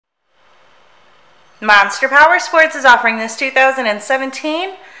Monster Powersports is offering this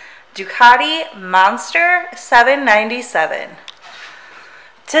 2017 Ducati Monster 797.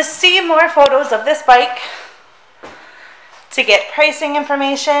 To see more photos of this bike, to get pricing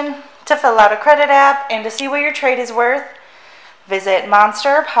information, to fill out a credit app, and to see what your trade is worth, visit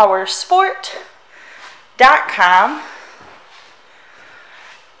monsterpowersport.com.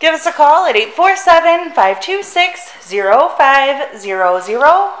 Give us a call at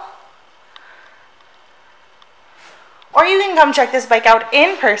 847-526-0500. Or you can come check this bike out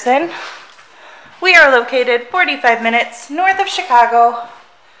in person. We are located 45 minutes north of Chicago,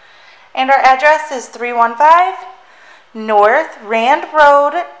 and our address is 315 North Rand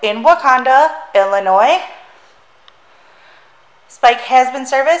Road in Wauconda, Illinois. This bike has been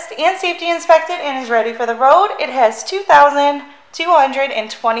serviced and safety inspected and is ready for the road. It has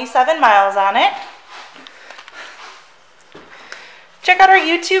 2,227 miles on it. Check out our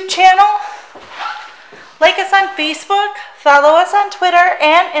YouTube channel. Like us on Facebook, follow us on Twitter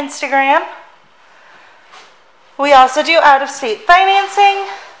and Instagram. We also do out-of-state financing,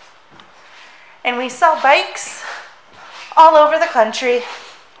 and we sell bikes all over the country.